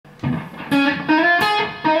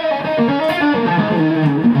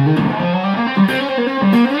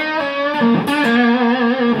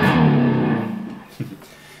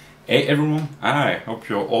Hey everyone, I hope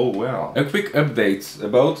you're all well. A quick update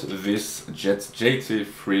about this JET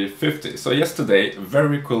JT350. So yesterday, a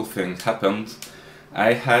very cool thing happened.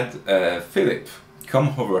 I had Philippe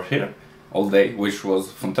come over here all day, which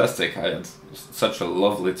was fantastic. I had such a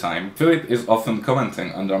lovely time. Philippe is often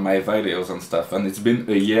commenting under my videos and stuff, and it's been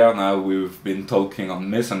a year now we've been talking on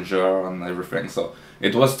Messenger and everything, so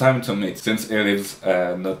it was time to meet, since he lives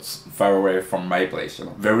not far away from my place, you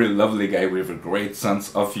know. Very lovely guy with a great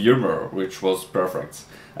sense of humor, which was perfect.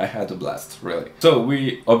 I had a blast, really. So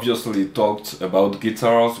we obviously talked about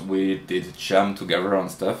guitars, we did jam together and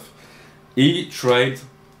stuff. He tried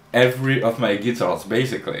every of my guitars,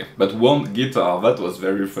 basically. But one guitar, that was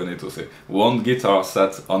very funny to see. One guitar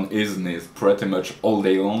sat on his knees pretty much all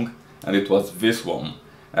day long, and it was this one.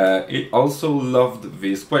 He also loved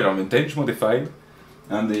the Squire Vintage Modified,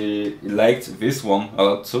 and he liked this one a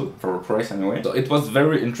lot too, for a price anyway. So it was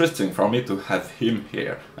very interesting for me to have him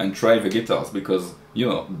here and try the guitars, because, you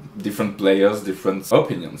know, different players, different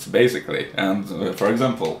opinions, basically. And for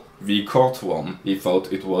example, the Court one, he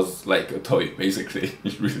thought it was like a toy, basically. He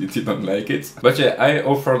really didn't like it. But yeah, I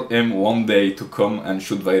offered him one day to come and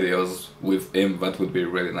shoot videos with him. That would be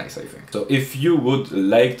really nice, I think. So if you would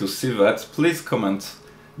like to see that, please comment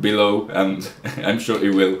below, and I'm sure he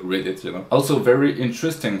will read it, you know. Also, very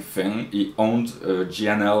interesting thing, he owned a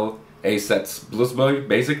GNL A-set Blues Boy,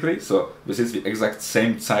 basically, so this is the exact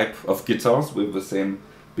same type of guitars with the same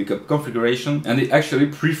pickup configuration, and he actually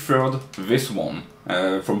preferred this one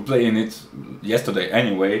from playing it yesterday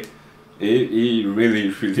anyway. He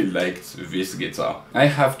really liked this guitar. I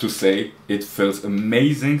have to say, it feels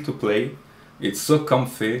amazing to play, it's so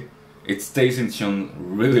comfy. It stays in tune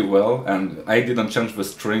really well, and I didn't change the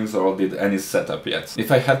strings or did any setup yet.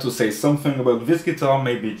 If I had to say something about this guitar,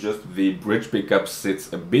 maybe just the bridge pickup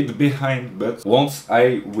sits a bit behind, but once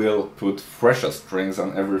I will put fresher strings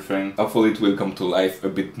and everything, hopefully it will come to life a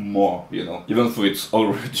bit more, you know, even though it's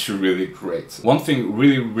already really great. One thing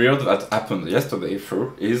really weird that happened yesterday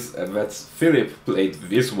though is that Philippe played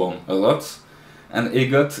this one a lot, and he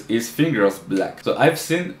got his fingers black. So I've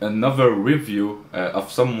seen another review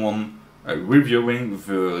of someone reviewing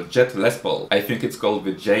the JET Les Paul. I think it's called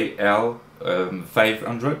the JL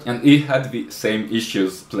 500, and he had the same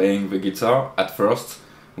issues playing the guitar at first,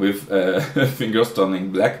 with fingers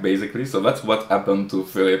turning black, basically. So that's what happened to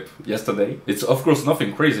Philippe yesterday. It's of course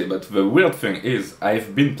nothing crazy, but the weird thing is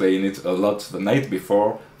I've been playing it a lot the night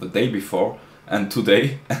before, the day before, and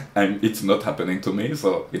today it's not happening to me,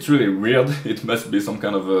 so it's really weird. It must be some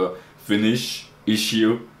kind of a finish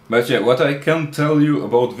issue. But yeah, what I can tell you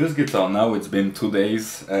about this guitar now, it's been 2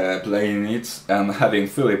 days playing it and having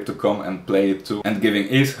Philippe to come and play it too and giving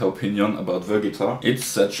his opinion about the guitar. It's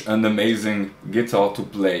such an amazing guitar to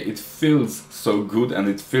play. It feels so good and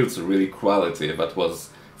it feels really quality. That was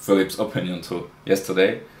Philippe's opinion too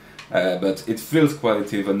yesterday. But it feels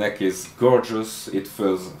quality, the neck is gorgeous, it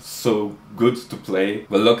feels so good to play.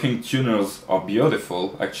 The locking tuners are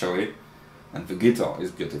beautiful, actually, and the guitar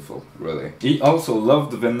is beautiful, really. He also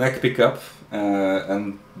loved the neck pickup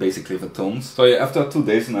and basically the tones. So yeah, after 2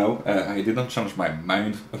 days now, I didn't change my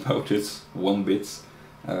mind about it one bit.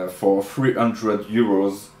 For 300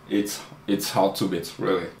 euros, it's hard to beat,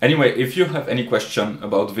 really. Anyway, if you have any question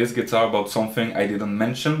about this guitar, about something I didn't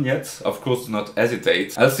mention yet, of course do not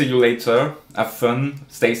hesitate. I'll see you later, have fun,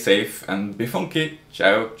 stay safe, and be funky.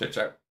 Ciao, ciao, ciao.